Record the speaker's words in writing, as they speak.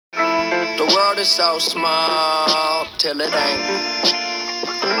world is so small till it ain't.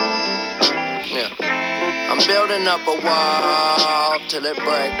 Yeah. I'm building up a wall till it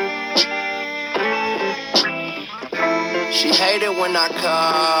break. She hate it when I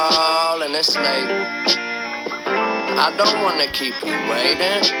call and it's late. I don't wanna keep you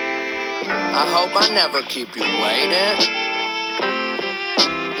waiting. I hope I never keep you waiting.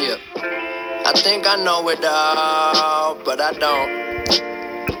 Yeah. I think I know it all, but I don't.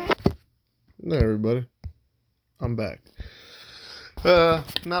 Hey everybody, I'm back.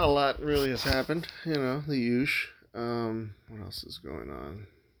 Not a lot really has happened, the usual. What else is going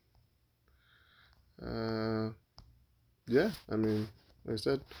on? Yeah, I mean, like I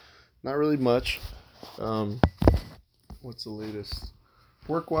said, not really much. What's the latest?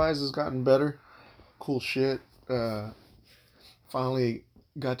 Work-wise has gotten better. Cool shit. Finally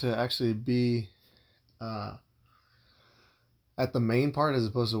got to actually be at the main part as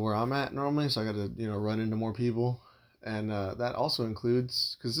opposed to where I'm at normally, so I got to run into more people, and that also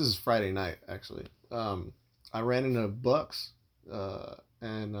includes, because this is Friday night actually. I ran into Bucks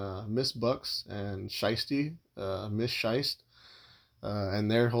and Miss Bucks and Shiesty, Miss Shiest,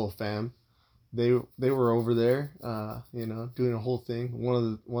 and their whole fam. They were over there, doing a whole thing.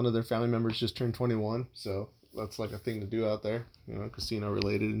 One of their family members just turned 21, so that's like a thing to do out there, casino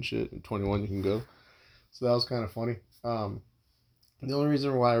related and shit. At 21 you can go, so that was kind of funny. The only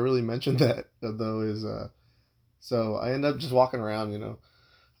reason why I really mentioned that though is so I end up just walking around.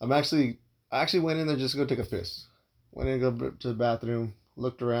 I actually went in there just to go take a piss. Went in to go to the bathroom,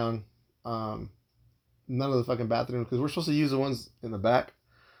 looked around. None of the fucking bathrooms, because we're supposed to use the ones in the back,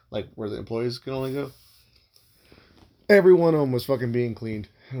 like where the employees can only go. Every one of them was fucking being cleaned,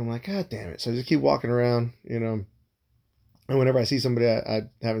 and I'm like, God damn it! So I just keep walking around, and whenever I see somebody I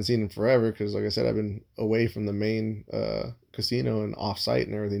haven't seen in forever, because like I said, I've been away from the main casino and off site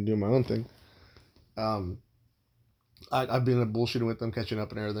and everything, doing my own thing. I've been bullshitting with them, catching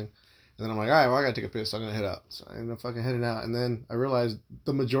up and everything. And then I'm like, all right, well, I gotta take a piss, so I'm gonna head out. So I end up fucking heading out, and then I realized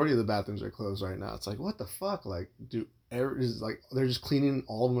the majority of the bathrooms are closed right now. It's like, what the fuck? Like, they're just cleaning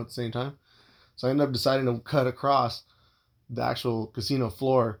all of them at the same time. So I end up deciding to cut across the actual casino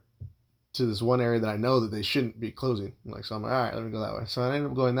floor to this one area that I know that they shouldn't be closing. So I'm like, all right, let me go that way. So I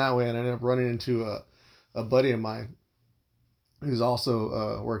ended up going that way, and I ended up running into a buddy of mine who's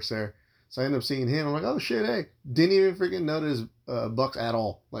also works there. So I ended up seeing him. I'm like, oh shit, hey. Didn't even freaking notice Bucks at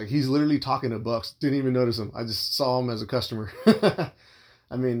all. Like, he's literally talking to Bucks. Didn't even notice him. I just saw him as a customer.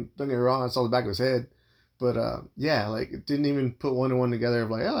 I mean, don't get me wrong, I saw the back of his head. But yeah, like, it didn't even put one and one together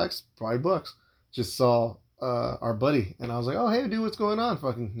of like, oh, that's probably Bucks. Just saw our buddy. And I was like, oh, hey, dude, what's going on?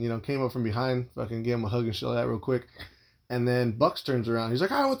 Fucking, came up from behind, fucking gave him a hug and shit like that real quick. And then Bucks turns around. He's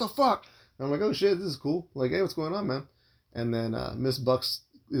like, oh, what the fuck? And I'm like, oh shit, this is cool. Like, hey, what's going on, man? And then Miss Bucks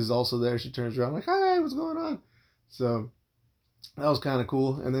is also there. She turns around like, hey, what's going on? So that was kind of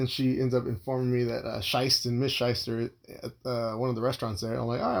cool. And then she ends up informing me that Shiest and Miss Shiest are at one of the restaurants there. I'm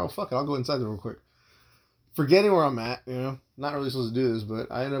like, all right, well, fuck it. I'll go inside there real quick. Forgetting where I'm at, not really supposed to do this,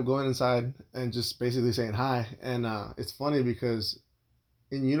 but I end up going inside and just basically saying hi. And it's funny because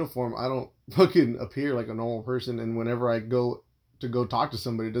in uniform, I don't fucking appear like a normal person. And whenever I go talk to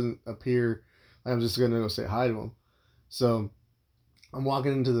somebody, it doesn't appear like I'm just going to go say hi to them. So I'm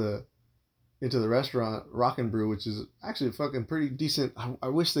walking into the restaurant, Rock and Brew, which is actually fucking pretty decent. I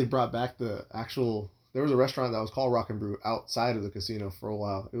wish they brought back the actual. There was a restaurant that was called Rock and Brew outside of the casino for a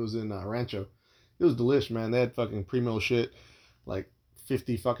while. It was in Rancho. It was delish, man. They had fucking primo shit, like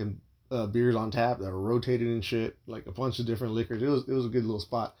 50 fucking beers on tap that were rotated and shit, like a bunch of different liquors. It was a good little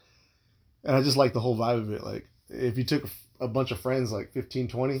spot, and I just like the whole vibe of it. Like, if you took a bunch of friends, like 15,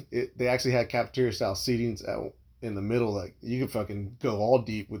 20, they actually had cafeteria style seatings in the middle. Like, you could fucking go all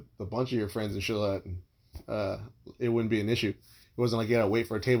deep with a bunch of your friends and shit like that, and it wouldn't be an issue. It wasn't like you had to wait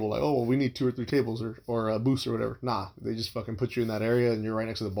for a table, like, oh, well, we need 2 or 3 tables or booths or whatever. Nah, they just fucking put you in that area, and you're right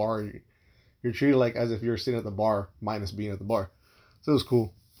next to the bar. You're treated like as if you're sitting at the bar, minus being at the bar. So it was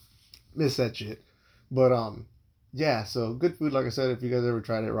cool. Miss that shit. But yeah, so good food, like I said. If you guys ever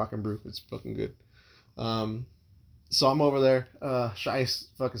tried it, Rock and Brew, it's fucking good. So I'm over there. Shice,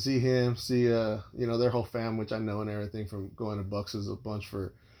 fucking see him, see their whole fam, which I know and everything from going to Bucks a bunch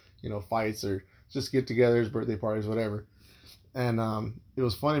for, fights or just get-togethers, birthday parties, whatever. And it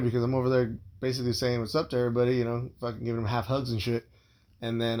was funny because I'm over there basically saying what's up to everybody, fucking giving them half hugs and shit.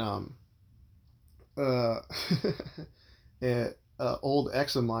 And then old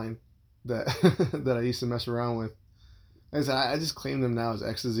ex of mine that that I used to mess around with. Like I said, I just claim them now as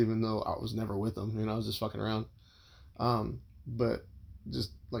exes, even though I was never with them. I was just fucking around. But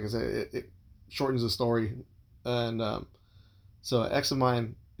just like I said, it shortens the story. And so an ex of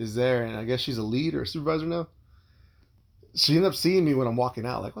mine is there, and I guess she's a lead or a supervisor now. She ended up seeing me when I'm walking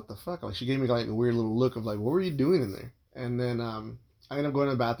out, like, what the fuck? Like, she gave me like a weird little look of like, what were you doing in there? And then I ended up going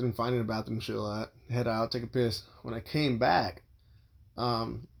to the bathroom, finding a bathroom, shit like that, head out, take a piss. When I came back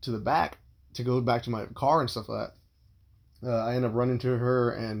to the back to go back to my car and stuff like that, I ended up running to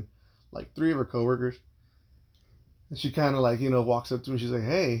her and like 3 of her coworkers. And she kind of like, walks up to me. She's like,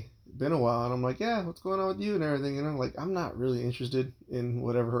 hey, been a while. And I'm like, yeah, what's going on with you and everything? And I'm like, I'm not really interested in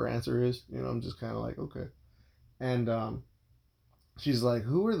whatever her answer is. I'm just kind of like, okay. And she's like,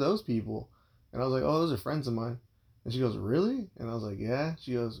 who are those people? And I was like, oh, those are friends of mine. And she goes, really? And I was like, yeah.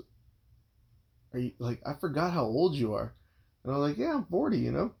 She goes, are you, like, I forgot how old you are. And I was like, yeah, I'm 40,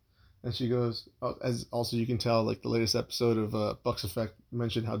 And she goes, oh, as also you can tell, like the latest episode of Bucks Effect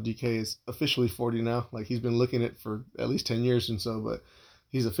mentioned how DK is officially 40 now. Like he's been looking at it for at least 10 years and so, but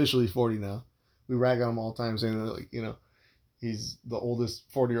he's officially 40 now. We rag on him all the time saying that, like, he's the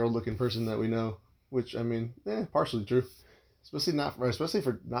oldest 40-year-old looking person that we know, which, I mean, partially true. Especially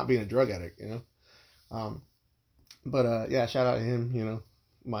for not being a drug addict, But yeah, shout out to him,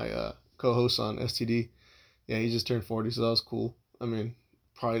 my co-host on STD. Yeah, he just turned 40, so that was cool. I mean,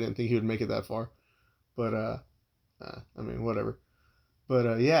 probably didn't think he would make it that far, but I mean, whatever.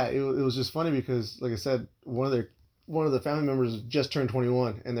 But yeah, it was just funny because, like I said, one of the family members just turned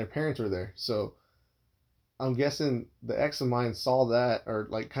 21 and their parents were there. So I'm guessing the ex of mine saw that, or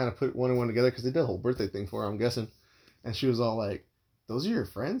like kind of put one and one together because they did a whole birthday thing for her, I'm guessing. And she was all like, those are your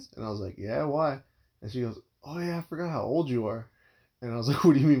friends? And I was like, yeah, why? And she goes, oh yeah, I forgot how old you are. And I was like,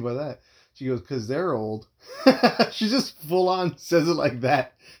 what do you mean by that? She goes, because they're old. She just full on says it like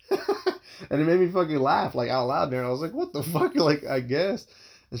that. And it made me fucking laugh, like, out loud there. And I was like, what the fuck? Like, I guess.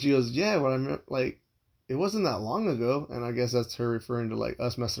 And she goes, yeah, what I meant, like, it wasn't that long ago. And I guess that's her referring to, like,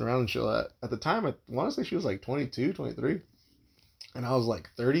 us messing around and shit like that. At the time, I want to say she was, like, 22, 23. And I was, like,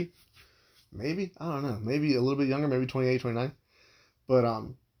 30. Maybe. I don't know. Maybe a little bit younger. Maybe 28, 29. But,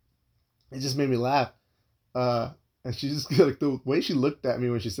 it just made me laugh. And she just, like, the way she looked at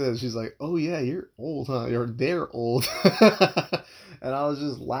me when she said it, she's like, oh yeah, you're old, huh? They're old. And I was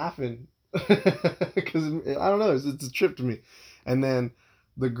just laughing. Because, I don't know, it's a trip to me. And then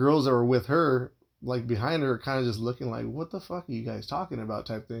the girls that were with her, like, behind her, kind of just looking like, what the fuck are you guys talking about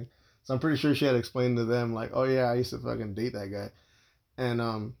type thing. So I'm pretty sure she had explained to them, like, oh yeah, I used to fucking date that guy.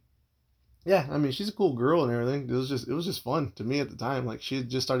 And, yeah, I mean, she's a cool girl and everything. It was just fun to me at the time. Like, she had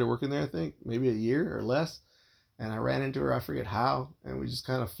just started working there, I think, maybe a year or less. And I ran into her, I forget how, and we just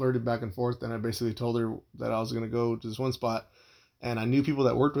kind of flirted back and forth. And I basically told her that I was going to go to this one spot. And I knew people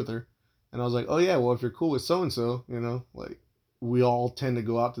that worked with her. And I was like, oh yeah, well, if you're cool with so-and-so, like, we all tend to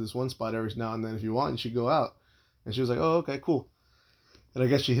go out to this one spot every now and then. If you want, you should go out. And she was like, oh, okay, cool. And I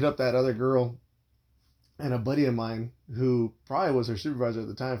guess she hit up that other girl and a buddy of mine who probably was her supervisor at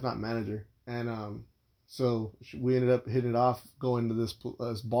the time, if not manager. And so we ended up hitting it off, going to this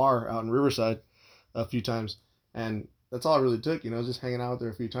bar out in Riverside a few times. And that's all it really took, just hanging out there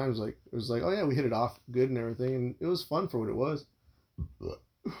a few times. Like, it was like, oh yeah, we hit it off good and everything. And it was fun for what it was.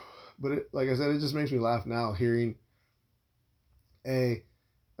 But like I said, it just makes me laugh now hearing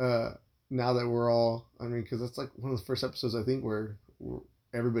now that we're all, I mean, because that's like one of the first episodes, I think, where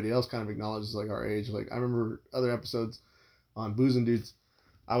everybody else kind of acknowledges, like, our age. Like, I remember other episodes on Booze and Dudes,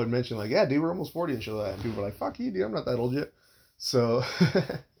 I would mention, like, yeah, dude, we're almost 40 and shit like that. And people were like, fuck you, dude, I'm not that old yet. So,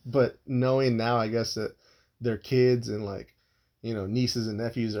 but knowing now, I guess, that their kids and, like, nieces and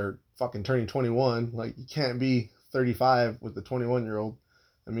nephews are fucking turning 21. Like, you can't be 35 with the 21-year-old.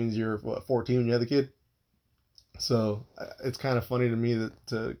 That means you're, 14 when you have the kid? So, it's kind of funny to me that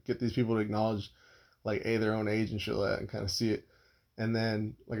to get these people to acknowledge, like, their own age and shit like that and kind of see it. And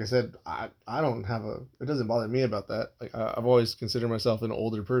then, like I said, I don't have it doesn't bother me about that. Like, I've always considered myself an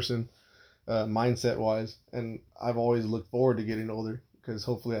older person, mindset-wise. And I've always looked forward to getting older, because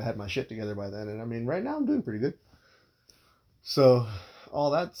hopefully I had my shit together by then. And I mean, right now I'm doing pretty good. So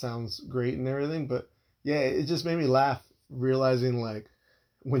all that sounds great and everything, but yeah, it just made me laugh realizing, like,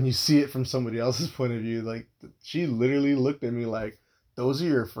 when you see it from somebody else's point of view, like, she literally looked at me like, those are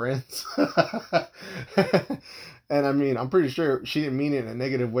your friends? And I mean, I'm pretty sure she didn't mean it in a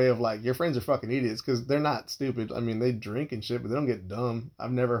negative way of like, your friends are fucking idiots, because they're not stupid. I mean, they drink and shit, but they don't get dumb.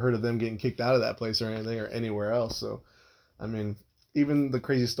 I've never heard of them getting kicked out of that place or anything or anywhere else. So, I mean, even the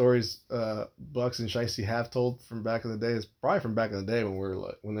crazy stories Bucks and Shicey have told from back in the day is probably from back in the day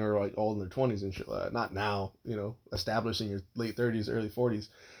when they were like old in their 20s and shit like that. Not now, established in your late 30s, early 40s.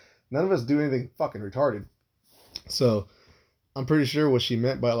 None of us do anything fucking retarded. So I'm pretty sure what she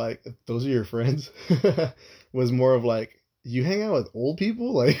meant by like, those are your friends was more of like, you hang out with old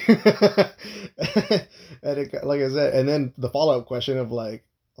people? Like, and like I said, and then the follow-up question of like,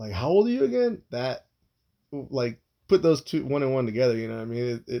 like, how old are you again? That, like, put those two, one and one together, you know what I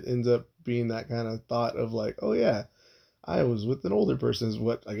mean? It ends up being that kind of thought of like, oh yeah, I was with an older person is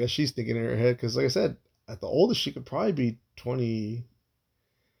what I guess she's thinking in her head. Because like I said, at the oldest she could probably be 28,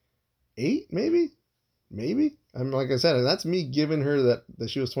 maybe. I'm like I said, and that's me giving her that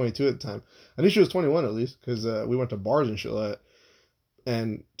she was 22 at the time. I knew she was 21 at least because we went to bars and shit like that.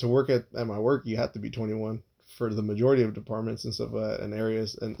 And to work at my work, you have to be 21 for the majority of departments and stuff like that and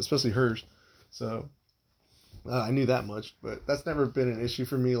areas, and especially hers. So I knew that much, but that's never been an issue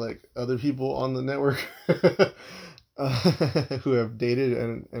for me. Like other people on the network who have dated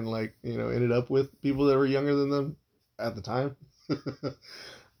and like ended up with people that were younger than them at the time.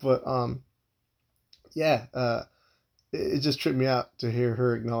 But yeah, it just tripped me out to hear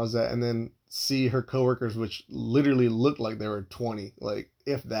her acknowledge that, and then see her coworkers, which literally looked like they were 20, like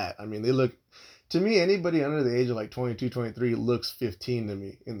if that. I mean, they look, to me, anybody under the age of like 22, 23 looks 15 to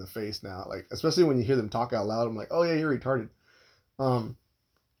me in the face now. Like, especially when you hear them talk out loud, I'm like, oh yeah, you're retarded. Um,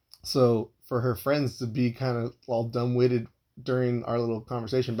 so for her friends to be kind of all dumb-witted during our little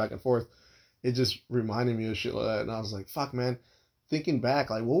conversation back and forth, it just reminded me of shit like that. And I was like, fuck, man. Thinking back,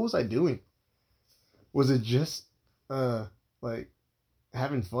 like, what was I doing? Was it just, like,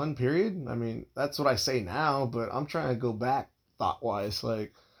 having fun, period? I mean, that's what I say now, but I'm trying to go back thought-wise.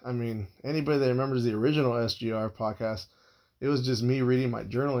 Like, I mean, anybody that remembers the original SGR podcast, it was just me reading my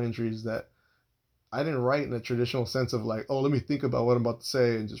journal entries that I didn't write in a traditional sense of like, oh, let me think about what I'm about to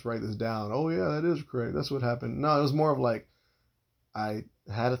say and just write this down. Oh, yeah, that is correct. That's what happened. No, it was more of like I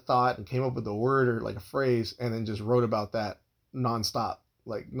had a thought and came up with a word or like a phrase and then just wrote about that nonstop.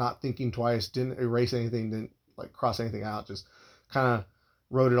 Like not thinking twice, didn't erase anything, didn't like cross anything out, just kind of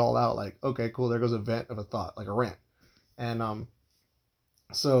wrote it all out like, okay, cool, there goes a vent of a thought, like a rant. And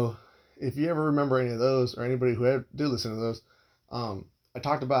so if you ever remember any of those or anybody who did listen to those, I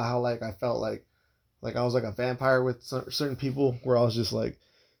talked about how like I felt like I was like a vampire with certain people where I was just like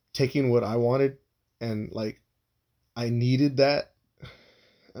taking what I wanted and like I needed that.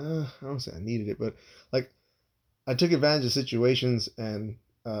 I don't say I needed it, but like I took advantage of situations and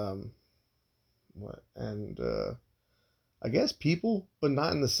what and I guess people, but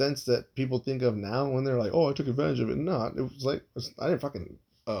not in the sense that people think of now when they're like, oh, I took advantage of it. No, it was like I didn't fucking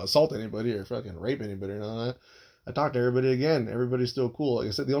assault anybody or fucking rape anybody or none of that. I talked to everybody again. Everybody's still cool. Like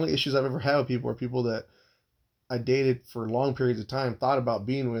I said, the only issues I've ever had with people are people that I dated for long periods of time, thought about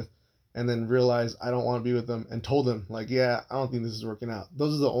being with, and then realized I don't want to be with them and told them, like, yeah, I don't think this is working out.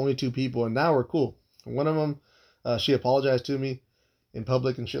 Those are the only two people, and now we're cool. One of them, she apologized to me in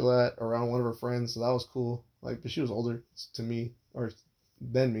public and shit like that around one of her friends, so that was cool. Like, but she was older to me, or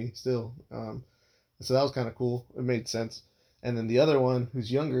than me still. So that was kind of cool. It made sense. And then the other one,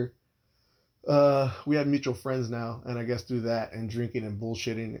 who's younger, we have mutual friends now, and I guess through that and drinking and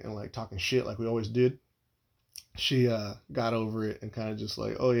bullshitting and like talking shit like we always did, she got over it and kind of just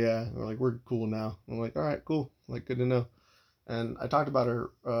like, oh yeah, we're like, we're cool now. I'm like, all right, cool, like good to know. And I talked about her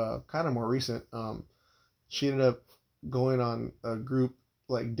kind of more recent. She ended up going on a group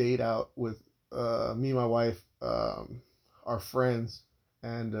like date out with me and my wife, our friends,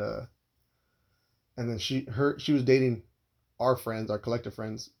 and then she was dating our friends, our collective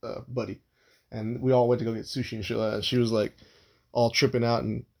friends, buddy, and we all went to go get sushi and shit like that. She was like all tripping out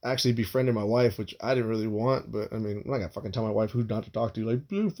and actually befriended my wife, which I didn't really want, but I mean, I'm not gonna fucking tell my wife who not to talk to. Like,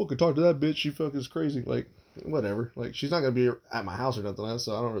 you fucking talk to that bitch, she fucking is crazy. Like, whatever. Like, she's not gonna be at my house or nothing like that,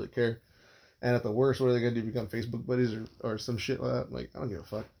 so I don't really care. And at the worst, what are they gonna do? Become Facebook buddies or some shit like that? Like, I don't give a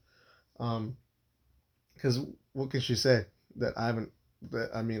fuck. Because what can she say that I haven't? That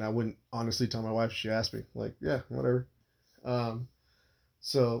I mean, I wouldn't honestly tell my wife if she asked me. Like, yeah, whatever. Um,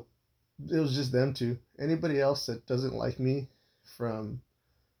 so it was just them two. Anybody else that doesn't like me from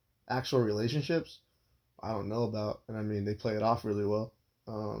actual relationships, I don't know about. And I mean, they play it off really well.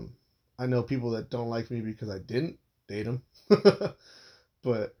 I know people that don't like me because I didn't date them.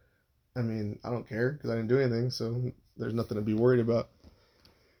 But I mean, I don't care because I didn't do anything, so there's nothing to be worried about.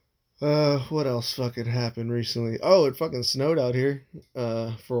 What else fucking happened recently? Oh, it fucking snowed out here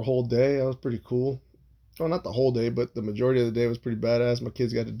for a whole day. That was pretty cool. Well, not the whole day, but the majority of the day was pretty badass. My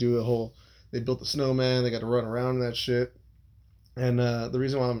kids got to do a whole. They built a snowman. They got to run around in that shit. And the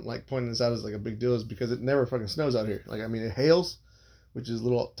reason why I'm like pointing this out as like a big deal is because it never fucking snows out here. Like, I mean, it hails, which is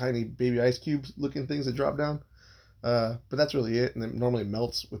little tiny baby ice cubes looking things that drop down. But that's really it. And it normally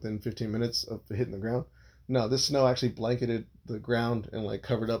melts within 15 minutes of hitting the ground. No, this snow actually blanketed the ground and like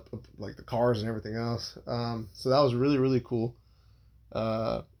covered up like the cars and everything else. So that was really, really cool.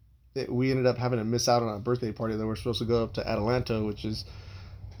 We ended up having to miss out on a birthday party that we're supposed to go up to Adelanto, which is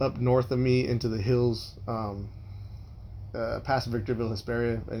up north of me into the hills. past Victorville,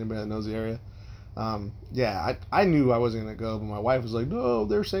 Hesperia. Anybody that knows the area. Yeah, I knew I wasn't gonna go, but my wife was like, "No,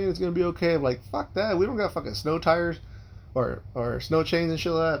 they're saying it's gonna be okay." I'm like, "Fuck that! We don't got fucking snow tires, or snow chains and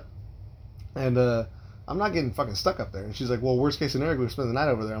shit like that." And I'm not getting fucking stuck up there. And she's like, "Well, worst case scenario, we spend the night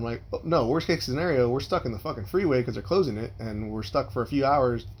over there." I'm like, oh, "No, worst case scenario, we're stuck in the fucking freeway because they're closing it, and we're stuck for a few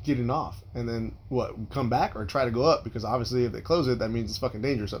hours getting off, and then what? Come back or try to go up because obviously if they close it, that means it's fucking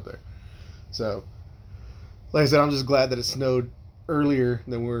dangerous up there." So, like I said, I'm just glad that it snowed earlier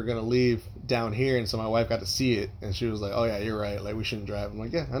than we were gonna leave down here, and so my wife got to see it, and she was like, "Oh yeah, you're right. Like we shouldn't drive." I'm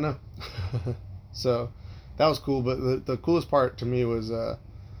like, "Yeah, I know." So that was cool, but the coolest part to me was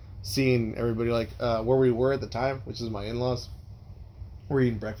seeing everybody like where we were at the time, which is my in-laws. We're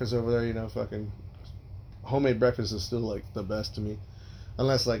eating breakfast over there. You know, fucking homemade breakfast is still like the best to me,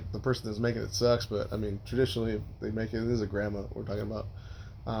 unless like the person that's making it sucks. But I mean, traditionally if they make it. This is a grandma we're talking about.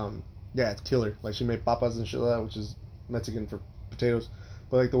 Yeah, it's killer. Like she made papas and shit like that, which is Mexican for potatoes.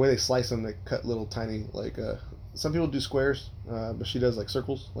 But like the way they slice them, they cut little tiny like some people do squares, but she does like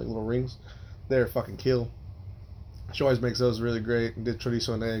circles, like little rings. They're fucking kill. She always makes those really great. And did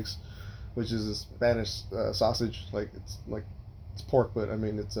chorizo and eggs, which is a Spanish sausage. It's pork, but I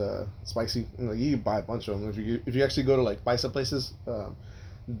mean it's spicy. You know, you can buy a bunch of them if you actually go to like paisa places.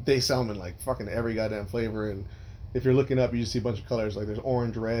 They sell them in like fucking every goddamn flavor. And if you're looking up, you just see a bunch of colors. Like there's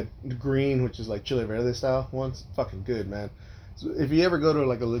orange, red, green, which is like chile verde style ones. Fucking good, man. So if you ever go to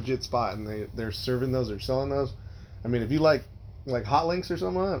like a legit spot and they're serving those or selling those, I mean, if you like hot links or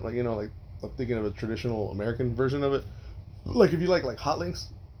something like you know, like I'm thinking of a traditional American version of it. Like if you like hot links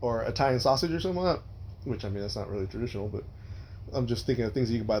or Italian sausage or something like that, which I mean that's not really traditional, but I'm just thinking of things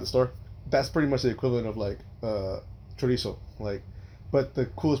that you can buy at the store. That's pretty much the equivalent of like chorizo. Like, but the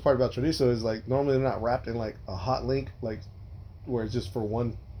coolest part about chorizo is like normally they're not wrapped in like a hot link, like where it's just for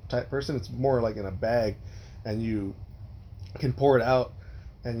one type person. It's more like in a bag, and you can pour it out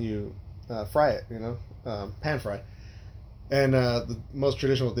and you fry it. You know, pan fry. And the most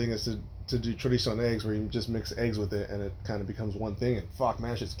traditional thing is to do chorizo and eggs, where you just mix eggs with it, and it kind of becomes one thing. And fuck,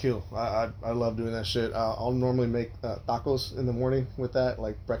 man, shit's kill. I love doing that shit. I'll normally make tacos in the morning with that,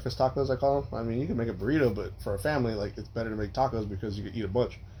 like breakfast tacos, I call them. I mean, you can make a burrito, but for a family, like it's better to make tacos because you can eat a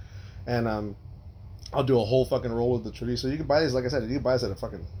bunch. And I'll do a whole fucking roll of the chorizo. You can buy these, like I said, you can buy this at a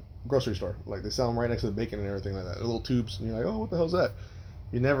fucking grocery store. Like they sell them right next to the bacon and everything like that. They're little tubes, and you're like, oh, what the hell's that?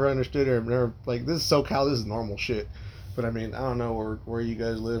 You never understood or never like this is SoCal. This is normal shit. But I mean, I don't know where you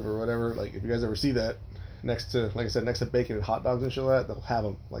guys live or whatever. Like, if you guys ever see that next to, like I said, next to bacon and hot dogs and shit like that, they'll have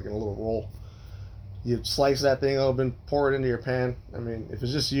them like in a little roll. You slice that thing open, pour it into your pan. I mean, if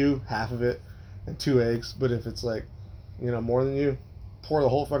it's just you, half of it, and 2 eggs. But if it's like, you know, more than you, pour the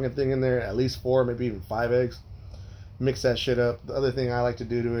whole fucking thing in there. At least 4, maybe even 5 eggs. Mix that shit up. The other thing I like to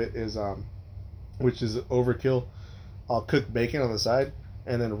do to it is, which is overkill. I'll cook bacon on the side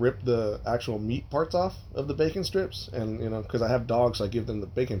and then rip the actual meat parts off of the bacon strips. And, you know, because I have dogs, I give them the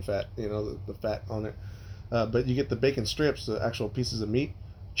bacon fat, you know, the fat on it. But you get the bacon strips, the actual pieces of meat,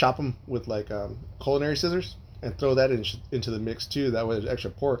 chop them with like culinary scissors, and throw that into the mix too. That way there's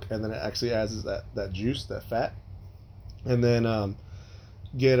extra pork, and then it actually adds that juice, that fat. And then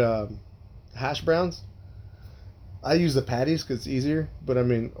get hash browns. I use the patties because it's easier, but I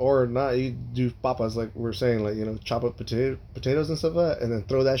mean, or not, you do papas like we are saying, like, you know, chop up potatoes and stuff like that, and then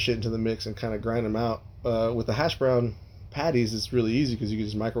throw that shit into the mix and kind of grind them out. With the hash brown patties, it's really easy because you can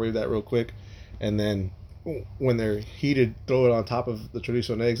just microwave that real quick, and then when they're heated, throw it on top of the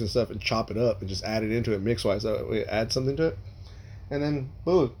chorizo and eggs and stuff, and chop it up and just add it into it mix wise. That way, add something to it, and then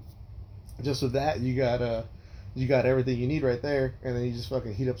boom, just with that, you got everything you need right there, and then you just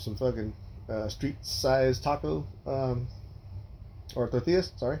fucking heat up some fucking street size taco or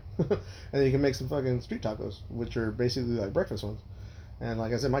tortillas, sorry. And then you can make some fucking street tacos, which are basically like breakfast ones. And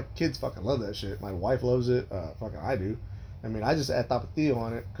like I said, my kids fucking love that shit. My wife loves it. Fucking I do. I mean, I just add tapatio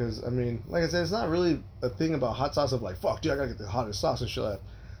on it because, I mean, like I said, it's not really a thing about hot sauce of like, fuck, dude, I gotta get the hottest sauce and shit like that.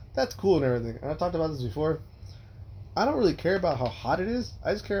 That's cool and everything. And I've talked about this before. I don't really care about how hot it is.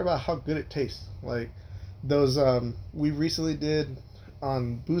 I just care about how good it tastes. Like those we recently did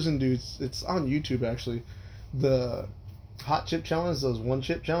on Booze and Dudes. It's on YouTube actually. The hot chip challenge, those one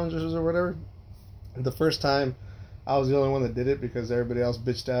chip challenges or whatever. The first time, I was the only one that did it because everybody else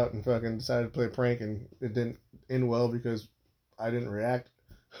bitched out and fucking decided to play a prank, and it didn't end well because I didn't react.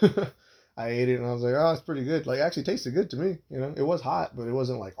 I ate it and I was like, oh, it's pretty good. Like, it actually tasted good to me. You know, it was hot, but it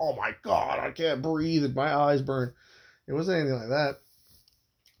wasn't like, oh my god, I can't breathe and my eyes burn. It wasn't anything like that.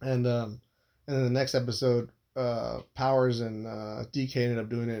 And then the next episode, Powers and DK ended up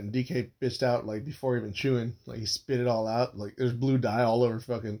doing it, and DK bitched out like before even chewing. Like he spit it all out. Like there's blue dye all over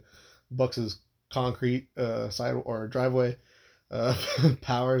fucking Bucks's concrete side or driveway uh,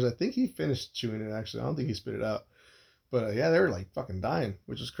 powers. I think he finished chewing it actually. I don't think he spit it out. But yeah, they were like fucking dying,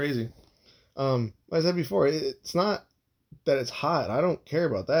 which is crazy. Like I said before, it's not that it's hot. I don't care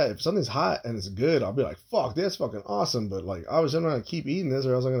about that. If something's hot and it's good, I'll be like, fuck, that's fucking awesome. But like, obviously, I'm not gonna keep eating this,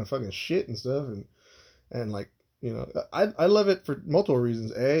 or else I'm gonna fucking shit and stuff. And like, you know, I love it for multiple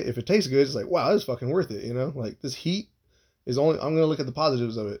reasons. If it tastes good, it's like, wow, this is fucking worth it. You know, like this heat is only. I'm gonna look at the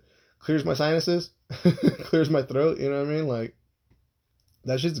positives of it. Clears my sinuses, clears my throat. You know what I mean? Like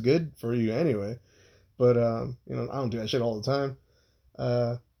that shit's good for you anyway. But you know, I don't do that shit all the time.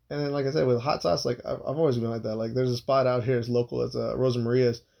 And then, like I said, with hot sauce, like I've always been like that. Like, there's a spot out here, it's local. It's Rosa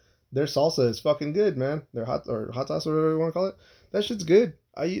Maria's. Their salsa is fucking good, man. Their hot sauce, or whatever you want to call it. That shit's good.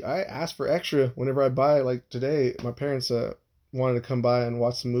 I ask for extra whenever I buy. Like today, my parents wanted to come by and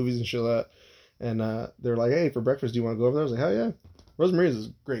watch some movies and shit like that. And they're like, hey, for breakfast, do you want to go over there? I was like, hell yeah. Rosa Maria's is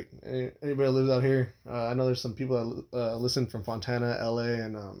great. Anybody that lives out here, I know there's some people that listen from Fontana, LA,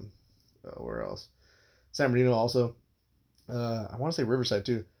 and where else? San Bernardino also. I want to say Riverside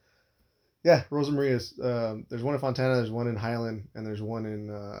too. Yeah, Rosa Maria's. There's one in Fontana, there's one in Highland, and there's one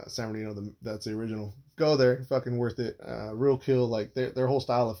in San Bernardino. That's the original. Go there, fucking worth it. Real kill. Like their whole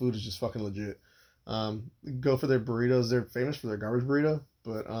style of food is just fucking legit. Go for their burritos. They're famous for their garbage burrito,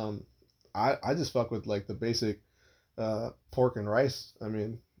 but I just fuck with like the basic pork and rice. I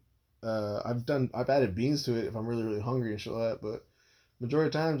mean, I've added beans to it if I'm really hungry and shit like that, but majority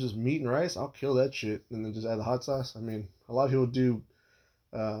of the time just meat and rice. I'll kill that shit and then just add the hot sauce. I mean, a lot of people do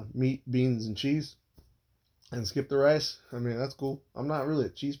meat, beans, and cheese, and skip the rice. I mean, that's cool. I'm not really a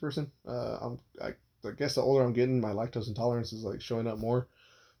cheese person. I guess the older I'm getting, my lactose intolerance is like showing up more.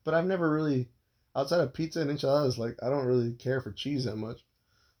 But I've never really, outside of pizza and enchiladas, like I don't really care for cheese that much.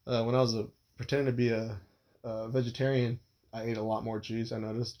 When I was pretending to be a vegetarian, I ate a lot more cheese. I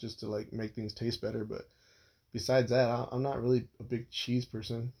noticed, just to like make things taste better. But besides that, I'm not really a big cheese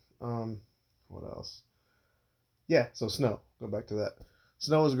person. What else? Yeah, so snow. Go back to that.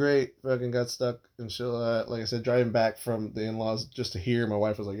 Snow was great. Fucking got stuck and shit. Like I said, driving back from the in-laws just to here, my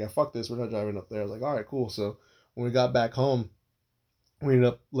wife was like, "Yeah, fuck this. We're not driving up there." I was like, "All right, cool." So when we got back home, we ended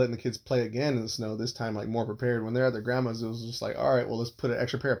up letting the kids play again in the snow. This time, like more prepared. When they're at their grandma's, it was just like, "All right, well, let's put an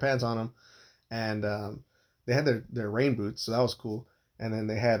extra pair of pants on them." And they had their rain boots, so that was cool. And then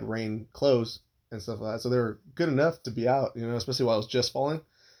they had rain clothes and stuff like that, so they were good enough to be out, you know, especially while it was just falling.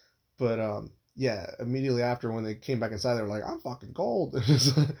 But yeah, immediately after when they came back inside, they were like, "I'm fucking cold."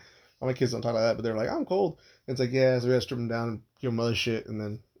 My kids don't talk like that, but they're like, "I'm cold." And it's like, yeah, so we had to strip them down and give them other shit. And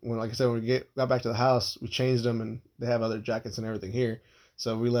then when, like I said, when we got back to the house, we changed them, and they have other jackets and everything here.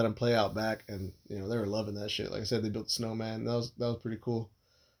 So we let them play out back, and you know they were loving that shit. Like I said, they built snowman. That was pretty cool.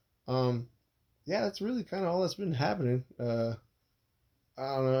 Um, yeah, that's really kind of all that's been happening. I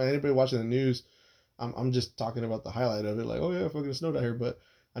don't know, anybody watching the news. I'm just talking about the highlight of it, like, oh yeah, fucking snowed out here. But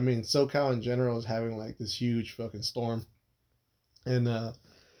I mean, SoCal in general is having like this huge fucking storm, and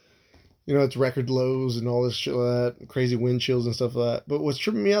you know, it's record lows and all this shit like that, crazy wind chills and stuff like that. But what's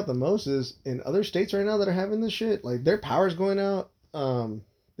tripping me out the most is in other states right now that are having this shit, like their power's going out.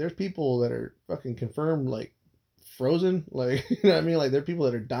 There's people that are fucking confirmed like frozen, like you know what I mean, like there are people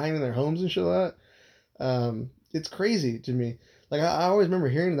that are dying in their homes and shit like that. It's crazy to me. Like I always remember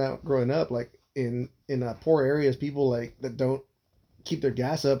hearing that growing up, like in poor areas, people like that don't keep their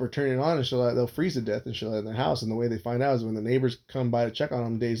gas up or turn it on and shit like that, they'll freeze to death and shit like in their house. And the way they find out is when the neighbors come by to check on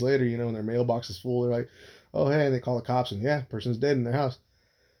them days later, you know, and their mailbox is full. They're like, "Oh hey," and they call the cops, and yeah, person's dead in their house.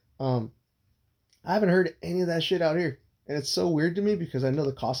 Um, I haven't heard any of that shit out here, and it's so weird to me because I know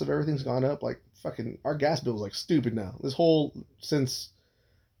the cost of everything's gone up. Like fucking, our gas bill is like stupid now. This whole since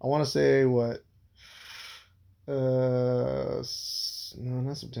I want to say what no,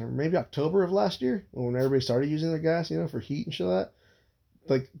 not September, maybe October of last year when everybody started using their gas, you know, for heat and shit like that.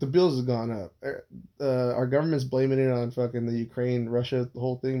 Like the bills have gone up. Our government's blaming it on fucking the Ukraine, Russia, the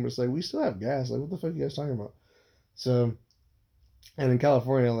whole thing, but it's like we still have gas. Like what the fuck are you guys talking about? So, and in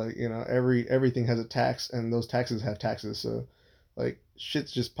California, like you know, everything has a tax, and those taxes have taxes. So, like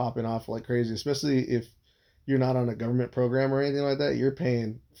shit's just popping off like crazy. Especially if you're not on a government program or anything like that, you're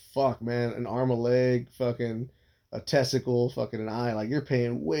paying fuck man, an arm, a leg, fucking a testicle, fucking an eye. Like you're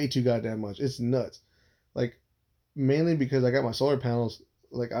paying way too goddamn much. It's nuts. Like mainly because I got my solar panels.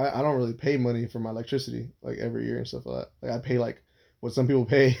 Like I don't really pay money for my electricity like every year and stuff like that. Like I pay like what some people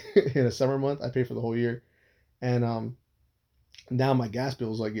pay in a summer month. I pay for the whole year, and now my gas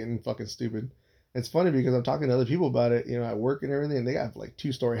bill is like getting fucking stupid. It's funny because I'm talking to other people about it, you know, at work and everything, and they got like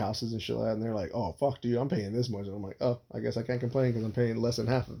 2-story houses and shit like that, and they're like, "Oh fuck, dude, I'm paying this much," and I'm like, "Oh, I guess I can't complain because I'm paying less than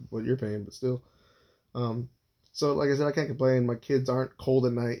half of what you're paying, but still." Um, So like I said, I can't complain. My kids aren't cold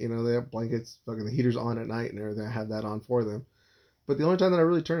at night. You know, they have blankets, fucking the heater's on at night and everything. I have that on for them. But the only time that I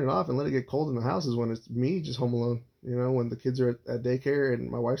really turn it off and let it get cold in the house is when it's me just home alone. You know, when the kids are at daycare and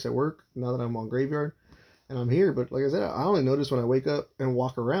my wife's at work. Now that I'm on graveyard and I'm here, but like I said, I only notice when I wake up and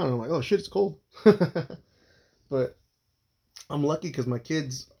walk around. I'm like, oh shit, it's cold. But I'm lucky because my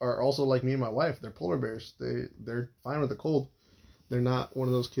kids are also like me and my wife. They're polar bears. They're fine with the cold. They're not one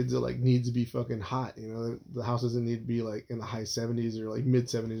of those kids that like needs to be fucking hot. You know, the house doesn't need to be like in the high 70s or like mid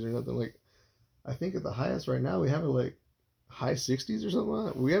 70s or nothing. Like I think at the highest right now we have it like high 60s or something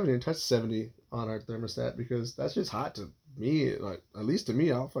like that. We haven't even touched 70 on our thermostat because that's just hot to me. Like at least to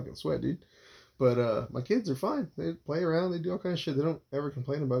me, I'll fucking sweat, dude. But my kids are fine. They play around. They do all kinds of shit. They don't ever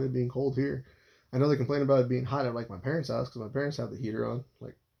complain about it being cold here. I know they complain about it being hot at like my parents' house because my parents have the heater on.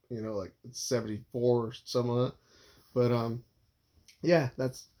 Like you know, like it's 74 or something like that. But yeah,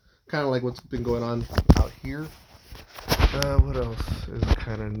 that's kind of like what's been going on out here. What else is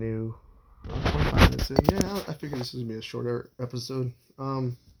kind of new? 25 minutes in. Yeah, I figured this was gonna be a shorter episode.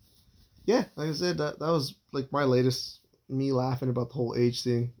 Yeah, like I said, that was like my latest me laughing about the whole age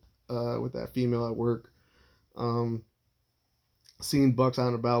thing. With that female at work. Um, Seeing Bucks out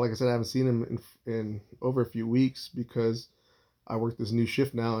and about. Like I said, I haven't seen him in over a few weeks because I work this new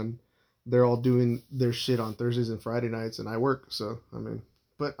shift now, and they're all doing their shit on Thursdays and Friday nights, and I work. So I mean,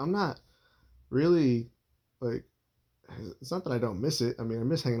 but I'm not really like. It's not that I don't miss it. I mean, I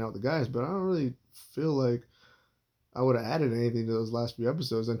miss hanging out with the guys, but I don't really feel like I would have added anything to those last few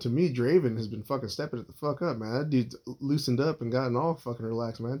episodes. And to me, Draven has been fucking stepping it the fuck up, man. That dude's loosened up and gotten all fucking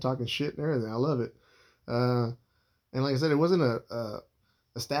relaxed, man. Talking shit and everything. I love it. Uh, and like I said, it wasn't a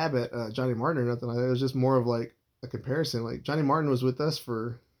stab at Johnny Martin or nothing like that. It was just more of like a comparison. Like Johnny Martin was with us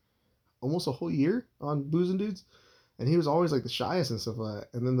for almost a whole year on Booze and Dudes, and he was always like the shyest and stuff like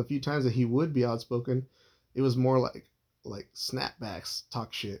that. And then the few times that he would be outspoken, it was more like snapbacks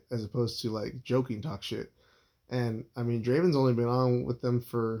talk shit as opposed to like joking talk shit. And I mean, Draven's only been on with them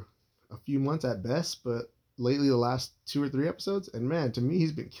for a few months at best, but lately the last 2 or 3 episodes, and man, to me,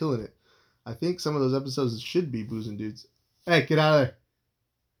 he's been killing it. I think some of those episodes should be Booze and Dudes. Hey, get out of there,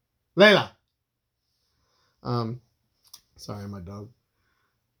 Layla. Um, Sorry, my dog.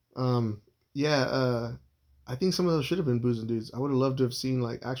 Um, yeah. I think some of those should have been Booze and Dudes. I would have loved to have seen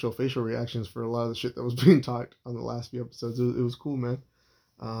like actual facial reactions for a lot of the shit that was being talked on the last few episodes. It was cool, man.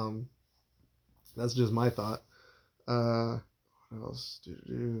 Um, that's just my thought. What else to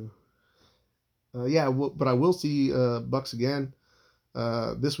do? Yeah, but I will see Bucks again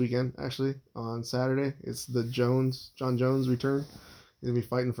this weekend, actually, on Saturday. It's the John Jones return. He's going to be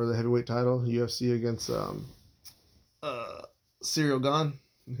fighting for the heavyweight title, UFC, against Cyril Gane,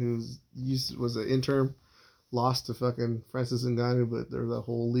 was an interim, lost to fucking Francis Ngannou, but there's that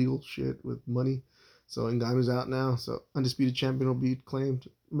whole legal shit with money. So Ngannou's out now, so undisputed champion will be claimed.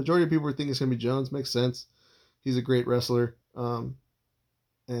 Majority of people are thinking it's going to be Jones. Makes sense. He's a great wrestler. And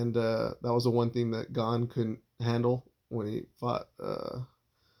that was the one thing that Gane couldn't handle when he fought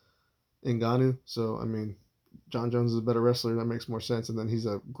Ngannou. So, I mean, John Jones is a better wrestler. That makes more sense. And then he's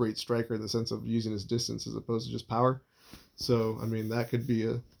a great striker in the sense of using his distance as opposed to just power. So, I mean, that could be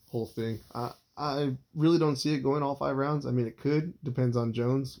a whole thing. I really don't see it going all 5 rounds. I mean, it could. Depends on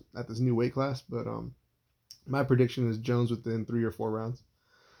Jones at this new weight class. But my prediction is Jones within 3 or 4 rounds.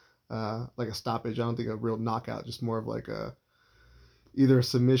 Like a stoppage. I don't think a real knockout. Just more of like either a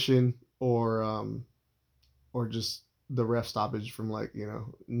submission or just the ref stoppage from like, you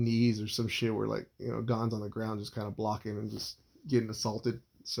know, knees or some shit where like, you know, Gane's on the ground just kind of blocking and just getting assaulted.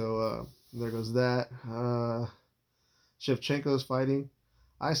 So there goes that. Shevchenko's fighting.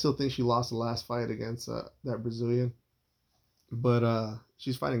 I still think she lost the last fight against that Brazilian. But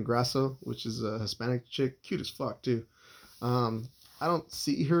she's fighting Grasso, which is a Hispanic chick. Cute as fuck, too. I don't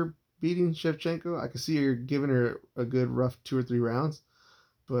see her beating Shevchenko. I can see her giving her a good rough 2 or 3 rounds.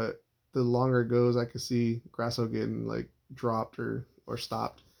 But the longer it goes, I could see Grasso getting like dropped or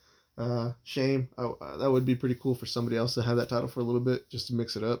stopped. Shame. That would be pretty cool for somebody else to have that title for a little bit just to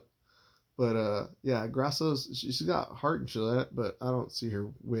mix it up. But yeah, she's got heart and shit like that, but I don't see her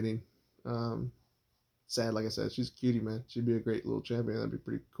winning. Sad, like I said, she's a cutie, man. She'd be a great little champion. That'd be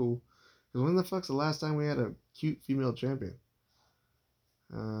pretty cool. Because when the fuck's the last time we had a cute female champion?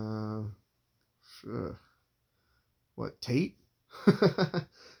 What, Tate?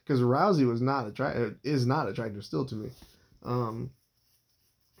 Because Rousey is not attractive still to me.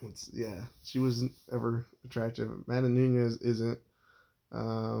 She wasn't ever attractive. Amanda Nunes isn't.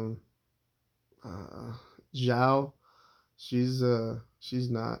 Zhao, she's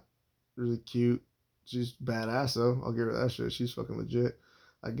not really cute. She's badass though. I'll give her that shit. She's fucking legit.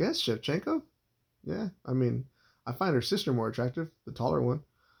 I guess Shevchenko. Yeah, I mean, I find her sister more attractive, the taller one.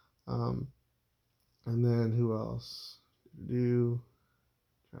 Um, and then who else? Trying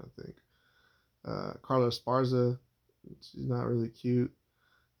to think. Carla Esparza, she's not really cute.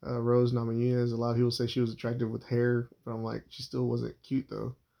 Rose Namajunas, a lot of people say she was attractive with hair, but I'm like, she still wasn't cute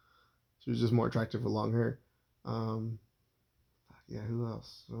though. She was just more attractive with long hair. Um, yeah, who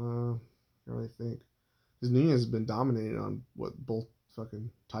else? I can't really think. Because Nunez has been dominating on both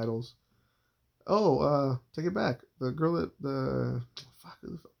fucking titles. Oh, take it back. The girl that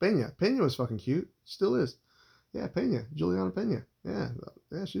Pena was fucking cute. Still is. Yeah, Pena, Juliana Pena. Yeah,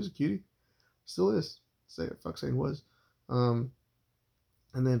 she was a cutie. Still is. Saying was. And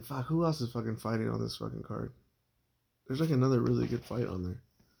then who else is fucking fighting on this fucking card? There's like another really good fight on there.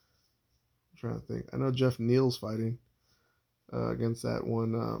 I'm trying to think. I know Jeff Neal's fighting against that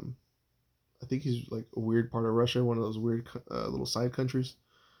one. I think he's like a weird part of Russia, one of those weird little side countries,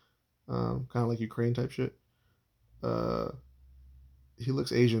 kind of like Ukraine type shit. He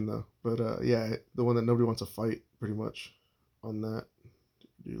looks Asian though, but yeah, the one that nobody wants to fight, pretty much, on that.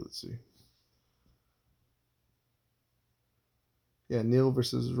 Let's see. Yeah, Neal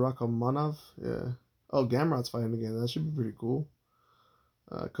versus Rakhmonov. Yeah. Oh, Gamrot's fighting again. That should be pretty cool.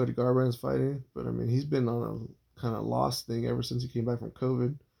 Cody Garbrandt's fighting, but I mean, he's been on a kind of lost thing ever since he came back from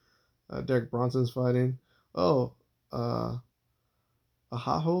COVID. Derek Bronson's fighting. Oh, Ahaho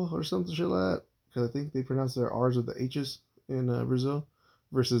or something shit like that. Because I think they pronounce their R's with the H's in Brazil.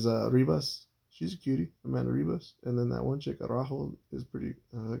 Versus Ribas. She's a cutie, Amanda Ribas. And then that one chick, Araujo, is pretty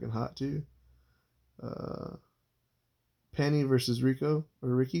fucking hot too. Penny versus Rico or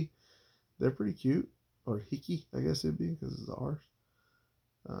Ricky. They're pretty cute. Or Hickey, I guess it'd be, because it's the R's.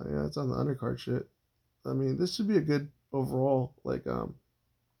 Yeah, it's on the undercard shit. I mean, this should be a good overall like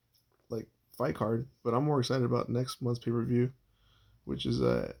fight card, but I'm more excited about next month's pay-per-view, which is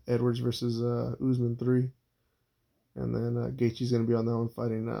Edwards versus Usman 3. And then Gaethje's going to be on that one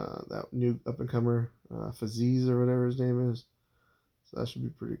fighting that new up-and-comer Faziz or whatever his name is. So that should be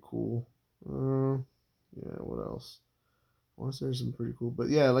pretty cool. Yeah, what else? I want to say there's some pretty cool. But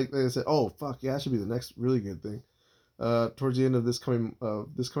yeah, like I said, oh, fuck, yeah, that should be the next really good thing. Towards the end of this coming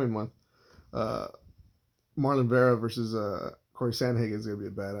month, Marlon Vera versus Corey Sandhagen is going to be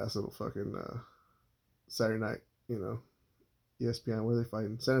a badass little fucking Saturday night, ESPN, where are they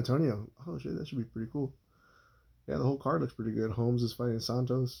fighting? San Antonio. Oh, shit, that should be pretty cool. Yeah, the whole card looks pretty good. Holmes is fighting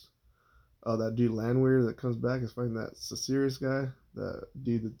Santos. Oh, that dude Landwehr that comes back is fighting that Caceres guy. That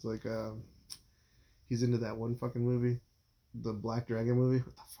dude that's like, he's into that one fucking movie. The Black Dragon movie.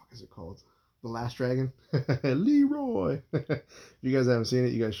 What the fuck is it called? The Last Dragon. Leroy. If you guys haven't seen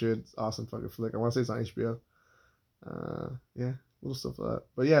it, you guys should. It's awesome fucking flick. I want to say it's on HBO. Yeah, little stuff like that.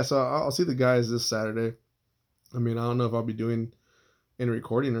 But yeah, so I'll see the guys this Saturday. I mean, I don't know if I'll be doing any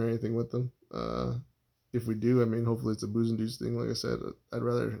recording or anything with them. If we do, I mean, hopefully it's a booze and dudes thing. Like I said, I'd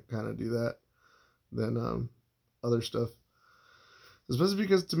rather kind of do that than other stuff. Especially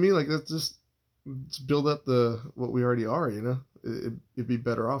because to me, like, that's just build up what we already are. It'd be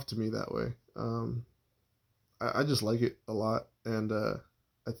better off to me that way. I just like it a lot, and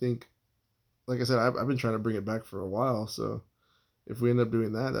I think, like I said, I've been trying to bring it back for a while. So if we end up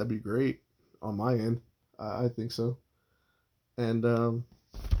doing that, that'd be great on my end. I think so, and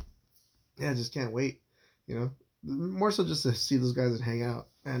yeah, I just can't wait. More so just to see those guys that hang out.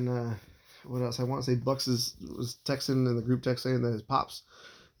 And what else? I want to say Bucks was texting in the group text saying that his pops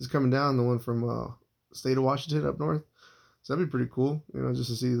is coming down, the one from state of Washington up north. So that'd be pretty cool, just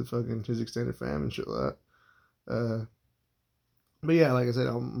to see his extended fam and shit like that. But yeah, like I said,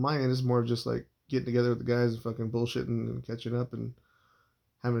 on my end, it's more of just like getting together with the guys and fucking bullshitting and catching up and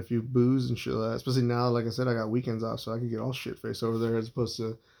having a few booze and shit like that. Especially now, like I said, I got weekends off, so I can get all shit faced over there as opposed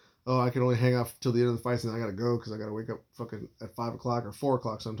to, I can only hang out till the end of the fights and I gotta go because I gotta wake up fucking at 5 o'clock or 4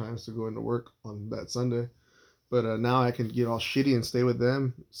 o'clock sometimes to go into work on that Sunday. But now I can get all shitty and stay with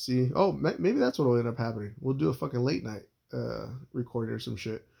them. See, maybe that's what will end up happening. We'll do a fucking late night recording or some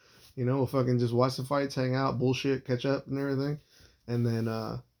shit. We'll fucking just watch the fights, hang out, bullshit, catch up and everything. And then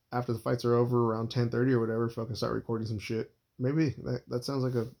after the fights are over around 10:30 or whatever, fucking start recording some shit. Maybe that sounds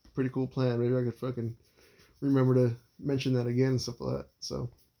like a pretty cool plan. Maybe I could fucking remember to mention that again and stuff like that.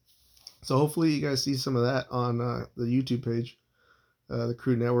 So hopefully you guys see some of that on the YouTube page, the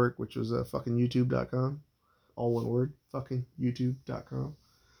Crew Network, which was fucking youtube.com. All one word, fucking youtube.com.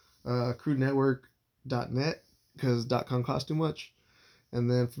 Crewdnetwork.net, because .com costs too much. And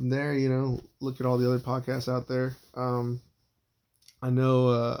then from there, look at all the other podcasts out there. I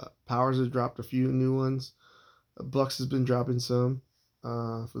know Powers has dropped a few new ones. Bucks has been dropping some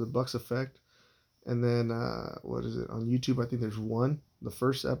for the Bucks Effect. And then what is it on YouTube? I think there's one, the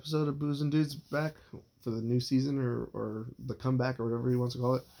first episode of Booze and Dudes back for the new season or the comeback or whatever he wants to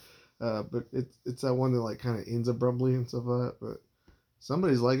call it. But it's that one that like kind of ends abruptly and stuff like that. But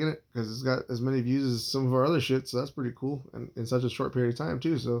somebody's liking it because it's got as many views as some of our other shit, so that's pretty cool, and in such a short period of time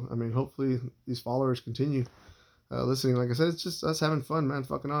too. So I mean, hopefully these followers continue listening. Like I said, it's just us having fun, man.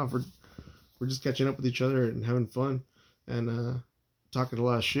 Fucking off. We're just catching up with each other and having fun and talking a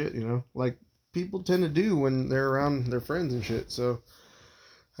lot of shit. Like people tend to do when they're around their friends and shit. So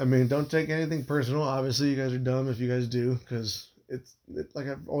I mean, don't take anything personal. Obviously, you guys are dumb if you guys do, because like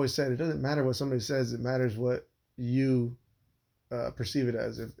I've always said, it doesn't matter what somebody says. It matters what you perceive it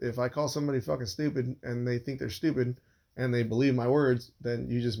as. If I call somebody fucking stupid and they think they're stupid and they believe my words, then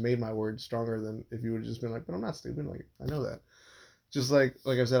you just made my words stronger than if you would have just been like, but I'm not stupid. Like, I know that. Just like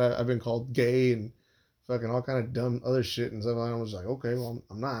I said, I've been called gay and fucking all kind of dumb other shit and stuff. And I was like, okay, well,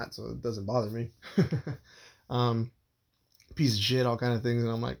 I'm not, so it doesn't bother me. Piece of shit, all kind of things.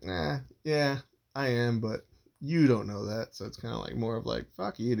 And I'm like, nah, yeah, I am, but you don't know that. So it's kind of like more of like,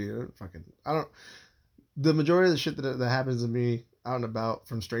 fuck you, dude. The majority of the shit that happens to me out and about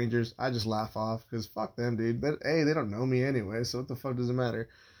from strangers, I just laugh off because fuck them, dude. But A, they don't know me anyway, so what the fuck does it matter?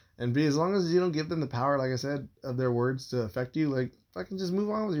 And B, as long as you don't give them the power, like I said, of their words to affect you, like fucking just move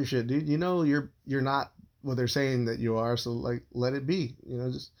on with your shit, dude. You know you're not what they're saying that you are, so like let it be.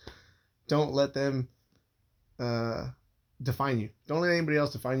 Just don't let them define you. Don't let anybody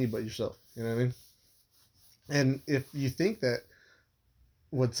else define you but yourself. You know what I mean? And if you think that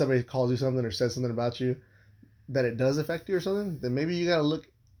when somebody calls you something or says something about you, that it does affect you or something, then maybe you gotta look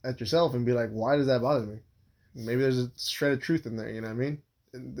at yourself and be like, why does that bother me? Maybe there's a shred of truth in there, you know what I mean?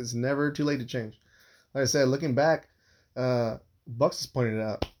 It's never too late to change. Like I said, looking back, Bucks has pointed it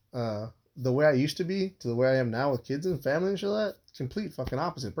out. The way I used to be to the way I am now with kids and family and shit like that, complete fucking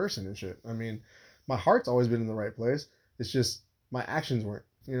opposite person and shit. I mean, my heart's always been in the right place. It's just my actions weren't.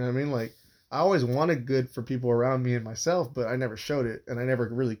 You know what I mean? Like, I always wanted good for people around me and myself, but I never showed it, and I never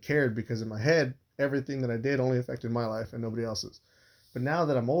really cared because in my head, everything that I did only affected my life and nobody else's. But now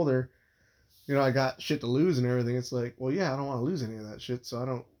that I'm older, I got shit to lose and everything. It's like, well, yeah, I don't want to lose any of that shit, so I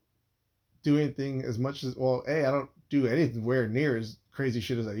don't do anything as much as, well, A, I don't do anywhere near as crazy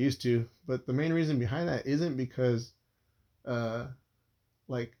shit as I used to. But the main reason behind that isn't because,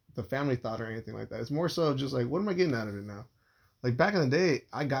 like, the family thought or anything like that. It's more so just like, what am I getting out of it now? Like, back in the day,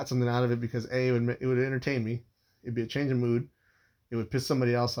 I got something out of it because A, it would entertain me. It'd be a change of mood. It would piss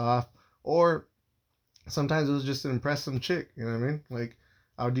somebody else off. Or sometimes it was just to impress some chick, you know what I mean? Like,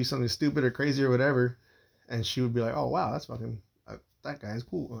 I would do something stupid or crazy or whatever, and she would be like, oh, wow, that's fucking, that guy's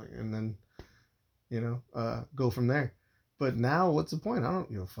cool. And then, go from there. But now, what's the point? I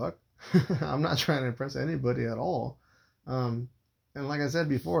don't give a fuck. I'm not trying to impress anybody at all. And like I said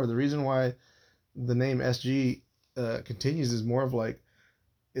before, the reason why the name SG continues is more of like,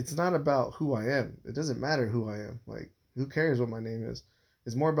 it's not about who I am. It doesn't matter who I am. Like, who cares what my name is?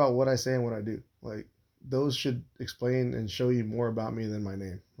 It's more about what I say and what I do. Like, those should explain and show you more about me than my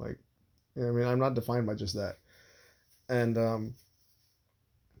name. Like, I mean, I'm not defined by just that. And,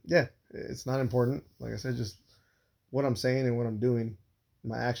 yeah, it's not important. Like I said, just what I'm saying and what I'm doing,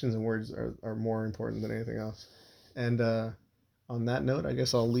 my actions and words are more important than anything else. And on that note, I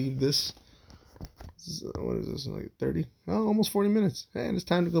guess I'll leave this. What is this, like 30? Oh, almost 40 minutes. Hey, and it's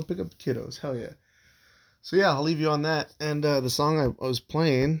time to go pick up the kiddos. Hell yeah. So yeah, I'll leave you on that. And the song I was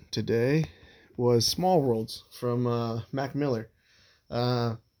playing today was Small Worlds from Mac Miller.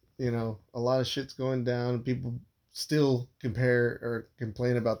 A lot of shit's going down. People still compare or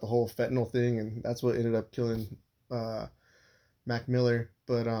complain about the whole fentanyl thing, and that's what ended up killing Mac Miller.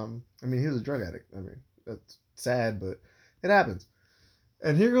 But I mean, he was a drug addict. I mean, that's sad, but it happens.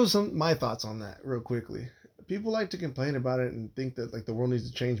 And here goes my thoughts on that real quickly. People like to complain about it and think that like the world needs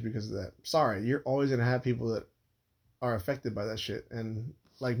to change because of that. Sorry, you're always gonna have people that are affected by that shit. And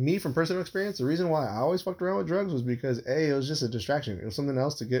like me, from personal experience, the reason why I always fucked around with drugs was because it was just a distraction. It was something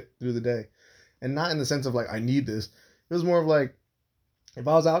else to get through the day, and not in the sense of like I need this. It was more of like if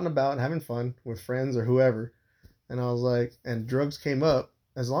I was out and about and having fun with friends or whoever, and I was like, and drugs came up.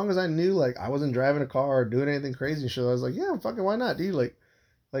 As long as I knew like I wasn't driving a car or doing anything crazy and shit, I was like, yeah, fucking why not, dude? Like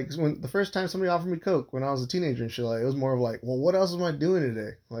when the first time somebody offered me coke when I was a teenager and shit, like it was more of like, well, what else am I doing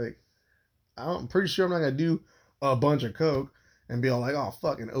today? Like, I'm pretty sure I'm not gonna do a bunch of coke and be all like, oh,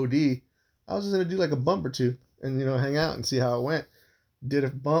 fucking OD. I was just gonna do like a bump or two and hang out and see how it went. Did a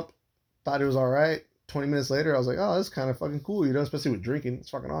bump, thought it was all right. 20 minutes later, I was like, oh, that's kind of fucking cool, especially with drinking.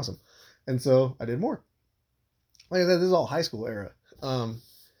 It's fucking awesome. And so I did more. Like I said, this is all high school era.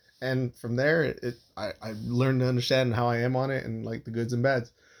 And from there, I learned to understand how I am on it and like the goods and bads.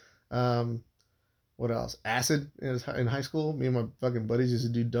 What else? Acid in high school. Me and my fucking buddies used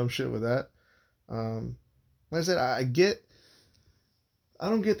to do dumb shit with that. Like I said, I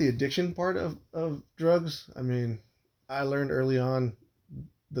don't get the addiction part of drugs. I mean, I learned early on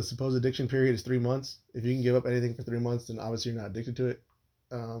the supposed addiction period is 3 months. If you can give up anything for 3 months, then obviously you're not addicted to it.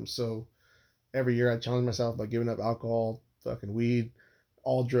 So every year I challenge myself by giving up alcohol, fucking weed,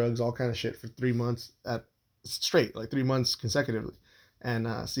 all drugs, all kind of shit for 3 months at straight, like 3 months consecutively, and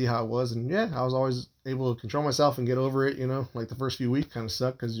see how it was. And yeah, I was always able to control myself and get over it. You know, like the first few weeks kind of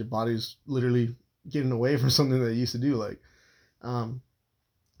suck because your body's literally getting away from something that it used to do. Like,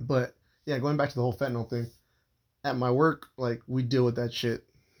 but yeah, going back to the whole fentanyl thing, at my work, like we deal with that shit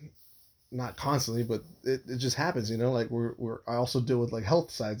not constantly, but it just happens, you know, like I also deal with like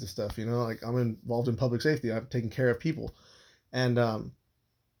health sides of stuff, you know, like I'm involved in public safety. I'm taking care of people. And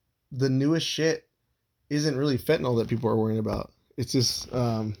the newest shit isn't really fentanyl that people are worrying about. It's this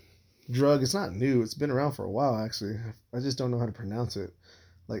drug. It's not new. It's been around for a while, actually. I just don't know how to pronounce it.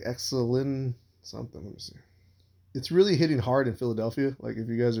 Like Exelin something. Let me see. It's really hitting hard in Philadelphia. Like if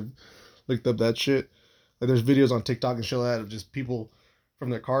you guys have looked up that shit, like there's videos on TikTok and shit like that of just people from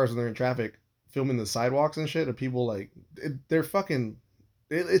their cars when they're in traffic filming the sidewalks and shit of people like they're fucking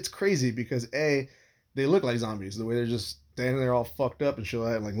it's crazy because they look like zombies the way they're just standing there all fucked up and shit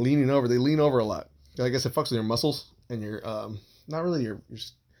like that, like leaning over. They lean over a lot. I guess it fucks with your muscles and your not really your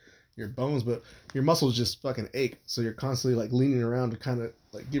bones, but your muscles just fucking ache, so you're constantly like leaning around to kind of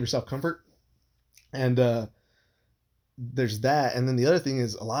like give yourself comfort. And there's that. And then the other thing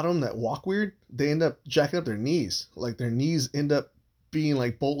is a lot of them that walk weird, they end up jacking up their knees. Like their knees end up being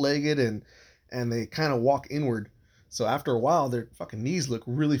like bolt-legged and they kind of walk inward. So after a while, their fucking knees look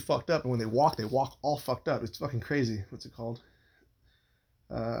really fucked up. And when they walk all fucked up. It's fucking crazy. What's it called?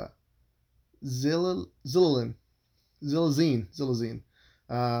 Xylazine. Xylazin.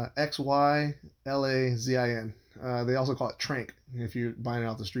 They also call it trank. If you're buying it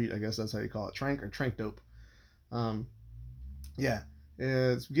off the street, I guess that's how you call it. Trank or trank dope. Yeah.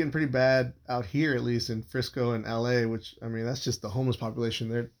 It's getting pretty bad out here, at least in Frisco and LA, which, I mean, that's just the homeless population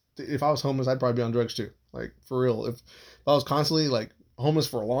there. If I was homeless, I'd probably be on drugs too. Like, for real. If I was constantly, like, homeless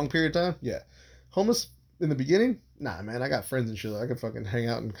for a long period of time, yeah. Homeless in the beginning? Nah, man, I got friends and shit. I could fucking hang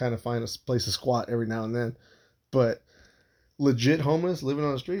out and kind of find a place to squat every now and then. But legit homeless, living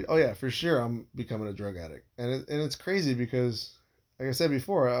on the street, oh yeah, for sure I'm becoming a drug addict. And it's crazy because, like I said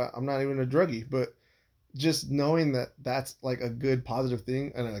before, I'm not even a druggie, but just knowing that that's like a good positive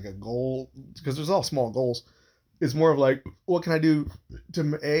thing and like a goal, because there's all small goals. It's more of like, what can I do to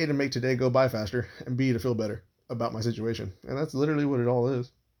make today go by faster, and B, to feel better about my situation. And that's literally what it all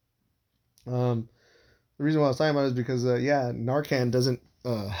is. The reason why I was talking about it is because Narcan doesn't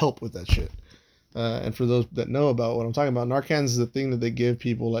help with that shit. And for those that know about what I'm talking about, Narcan is the thing that they give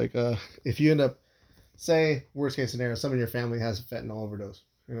people. Like if you end up, say, worst case scenario, someone in your family has a fentanyl overdose,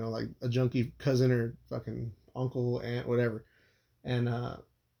 you know, like a junkie cousin or fucking uncle, aunt, whatever, and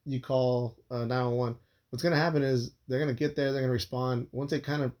you call 911. What's going to happen is they're going to get there, they're going to respond. Once they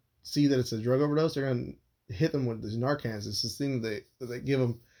kind of see that it's a drug overdose, they're going to hit them with these Narcans. It's this thing that they give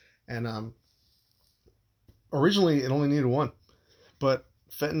them. And originally it only needed one, but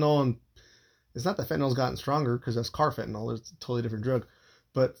fentanyl, and it's not that fentanyl's gotten stronger because that's carfentanil. It's a totally different drug.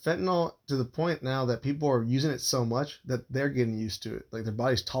 But fentanyl, to the point now that people are using it so much that they're getting used to it. Like their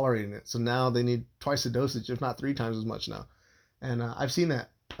body's tolerating it. So now they need twice the dosage, if not 3 times as much now. And I've seen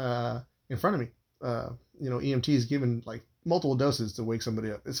that in front of me. EMTs giving like multiple doses to wake somebody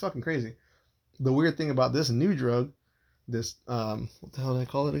up. It's fucking crazy. The weird thing about this new drug, this, what the hell did I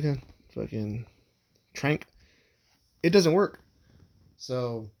call it again? Fucking trank. It doesn't work.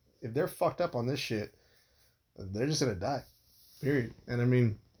 So if they're fucked up on this shit, they're just going to die. Period. And I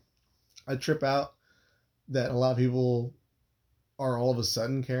mean, I trip out that a lot of people are all of a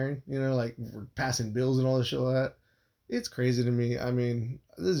sudden caring, you know, like we're passing bills and all this shit like that. It's crazy to me. I mean,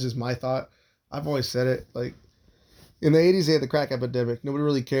 this is just my thought. I've always said it. Like in the 80s, they had the crack epidemic. Nobody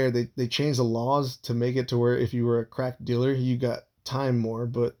really cared. They changed the laws to make it to where if you were a crack dealer, you got time more,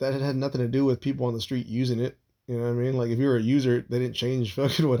 but that had nothing to do with people on the street using it. You know what I mean? Like if you were a user, they didn't change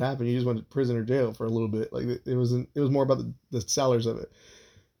fucking what happened. You just went to prison or jail for a little bit. Like it was more about the sellers of it.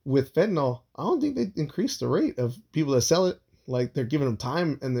 With fentanyl, I don't think they increased the rate of people that sell it. Like they're giving them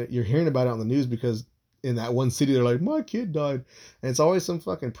time, and you're hearing about it on the news because in that one city they're like, my kid died, and it's always some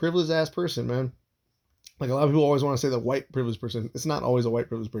fucking privileged ass person, man. Like a lot of people always want to say the white privileged person. It's not always a white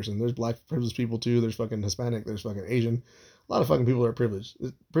privileged person. There's black privileged people too. There's fucking Hispanic. There's fucking Asian. A lot of fucking people are privileged.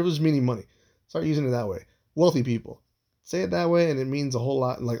 Privileged meaning money. Start using it that way. Wealthy people. Say it that way and it means a whole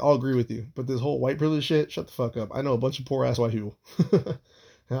lot. Like, I'll agree with you. But this whole white privilege shit, shut the fuck up. I know a bunch of poor ass white people. I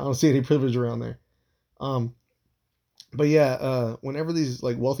don't see any privilege around there. But yeah, whenever these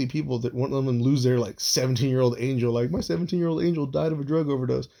like wealthy people that one of them lose their like 17-year-old angel, like my 17-year-old angel died of a drug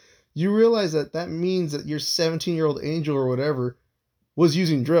overdose, you realize that means that your 17-year-old angel or whatever was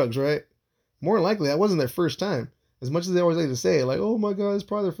using drugs, right? More than likely, that wasn't their first time. As much as they always like to say, like, oh my God, it's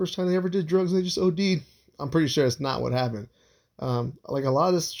probably their first time they ever did drugs and they just OD'd. I'm pretty sure it's not what happened. Like a lot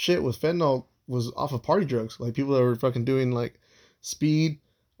of this shit with fentanyl was off of party drugs. Like people that were fucking doing like speed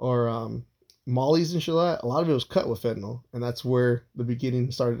or mollies and shit like that. A lot of it was cut with fentanyl, and that's where the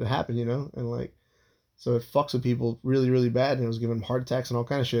beginning started to happen, you know? And like, so it fucks with people really, really bad, and it was giving them heart attacks and all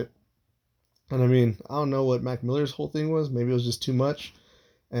kind of shit. And I mean, I don't know what Mac Miller's whole thing was. Maybe it was just too much,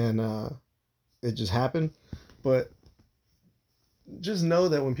 and it just happened. But just know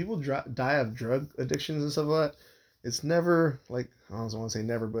that when people die of drug addictions and stuff like that, it's never like, I don't want to say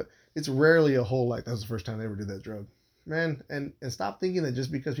never, but it's rarely a whole like that was the first time they ever did that drug, man. And stop thinking that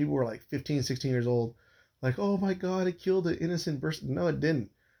just because people were like 15, 16 years old, like, oh my God, it killed an innocent person. No, it didn't.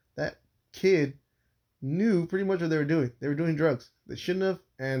 That kid knew pretty much what they were doing. They were doing drugs. They shouldn't have.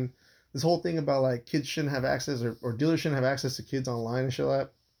 And this whole thing about like kids shouldn't have access or dealers shouldn't have access to kids online and shit like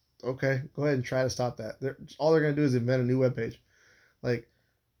that. Okay, go ahead and try to stop that. All they're going to do is invent a new webpage. Like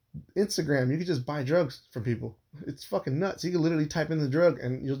Instagram, you can just buy drugs from people. It's fucking nuts. You can literally type in the drug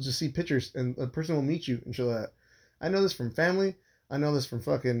and you'll just see pictures and a person will meet you and shit like that. I know this from family. I know this from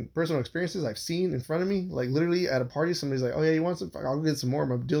fucking personal experiences I've seen in front of me. Like literally at a party, somebody's like, oh yeah, you want some? I'll go get some more.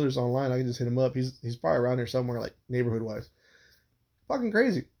 My dealer's online. I can just hit him up. He's probably around here somewhere, like neighborhood wise. Fucking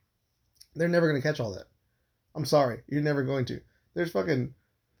crazy. They're never going to catch all that. I'm sorry. You're never going to. There's fucking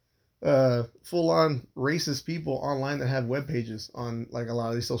full-on racist people online that have web pages on like a lot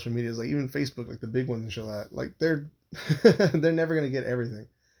of these social medias, like even Facebook, like the big ones and shit like that. Like they're they're never going to get everything.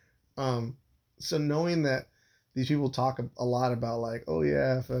 So knowing that these people talk a lot about like, oh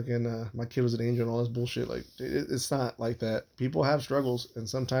yeah, fucking my kid was an angel and all this bullshit, like it's not like that. People have struggles, and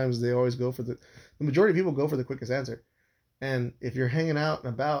sometimes they always go for the majority of people go for the quickest answer. And if you're hanging out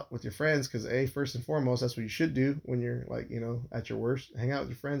and about with your friends, because first and foremost, that's what you should do when you're like, you know, at your worst. Hang out with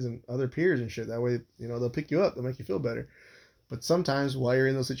your friends and other peers and shit. That way, you know, they'll pick you up. They'll make you feel better. But sometimes while you're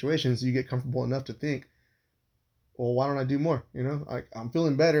in those situations, you get comfortable enough to think, well, why don't I do more? You know, I'm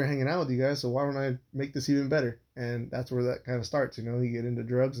feeling better hanging out with you guys, so why don't I make this even better? And that's where that kind of starts. You know, you get into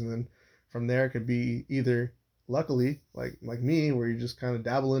drugs, and then from there it could be either, luckily, like me, where you just kind of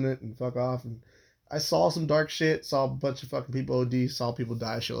dabble in it and fuck off. And I saw some dark shit, saw a bunch of fucking people OD, saw people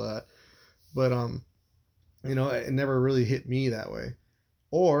die, shit like that. But, you know, it never really hit me that way.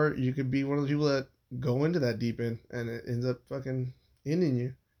 Or you could be one of the people that go into that deep end and it ends up fucking ending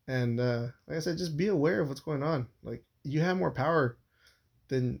you. And, like I said, just be aware of what's going on. Like, you have more power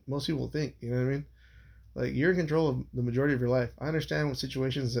than most people think, you know what I mean? Like, you're in control of the majority of your life. I understand what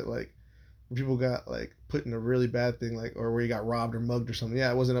situations that, like, where people got, like, put in a really bad thing, like, or where you got robbed or mugged or something. Yeah,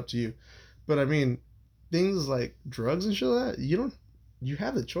 it wasn't up to you. But I mean, things like drugs and shit like that, you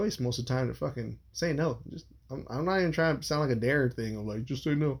have the choice most of the time to fucking say no. I'm not even trying to sound like a dare thing of like, just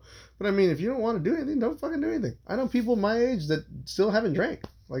say no. But I mean, if you don't want to do anything, don't fucking do anything. I know people my age that still haven't drank.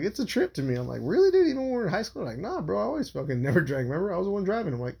 Like, it's a trip to me. I'm like, really, dude? Even when we were in high school? Like, nah, bro, I always fucking never drank. Remember? I was the one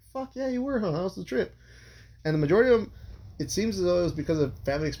driving. I'm like, fuck yeah, you were, huh? How's the trip? And the majority of them, it seems as though it was because of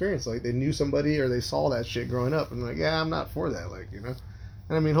family experience. Like, they knew somebody or they saw that shit growing up. And like, yeah, I'm not for that. Like, you know?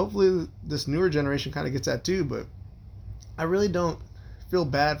 And I mean, hopefully this newer generation kind of gets that too, but I really don't feel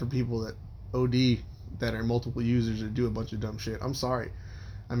bad for people that OD that are multiple users that do a bunch of dumb shit. I'm sorry.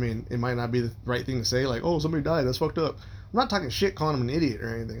 I mean, it might not be the right thing to say, like, oh, somebody died, that's fucked up. I'm not talking shit calling them an idiot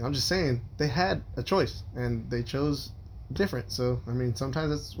or anything. I'm just saying they had a choice and they chose different. So, I mean, sometimes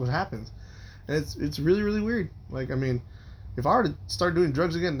that's what happens. And it's really, really weird. Like, I mean, if I were to start doing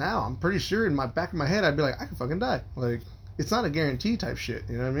drugs again now, I'm pretty sure in my back of my head, I'd be like, I could fucking die. Like, it's not a guarantee type shit,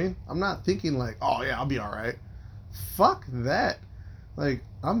 you know what I mean? I'm not thinking like, oh yeah, I'll be alright. Fuck that. Like,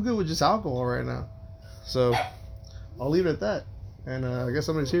 I'm good with just alcohol right now. So, I'll leave it at that. And I guess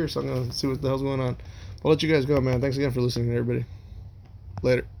somebody's here, so I'm going to see what the hell's going on. I'll let you guys go, man. Thanks again for listening, everybody.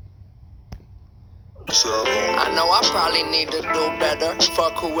 Later. I know I probably need to do better.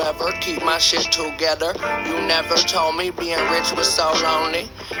 Fuck whoever, keep my shit together. You never told me being rich was so lonely.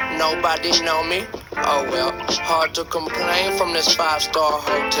 Nobody know me. Oh well, hard to complain from this 5-star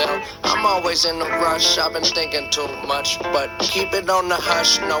hotel. I'm always in a rush, I've been thinking too much. But keep it on the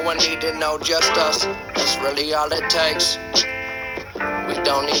hush, no one need to know, just us. That's really all it takes. We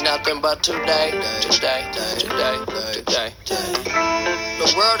don't need nothing but today.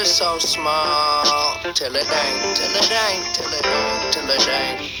 The world is so small, till it ain't, till it ain't, till it ain't, till it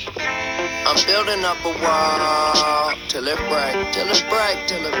ain't. I'm building up a wall, till it break, till it break,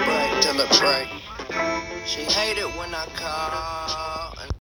 till it break, till it break. She hate it when I call.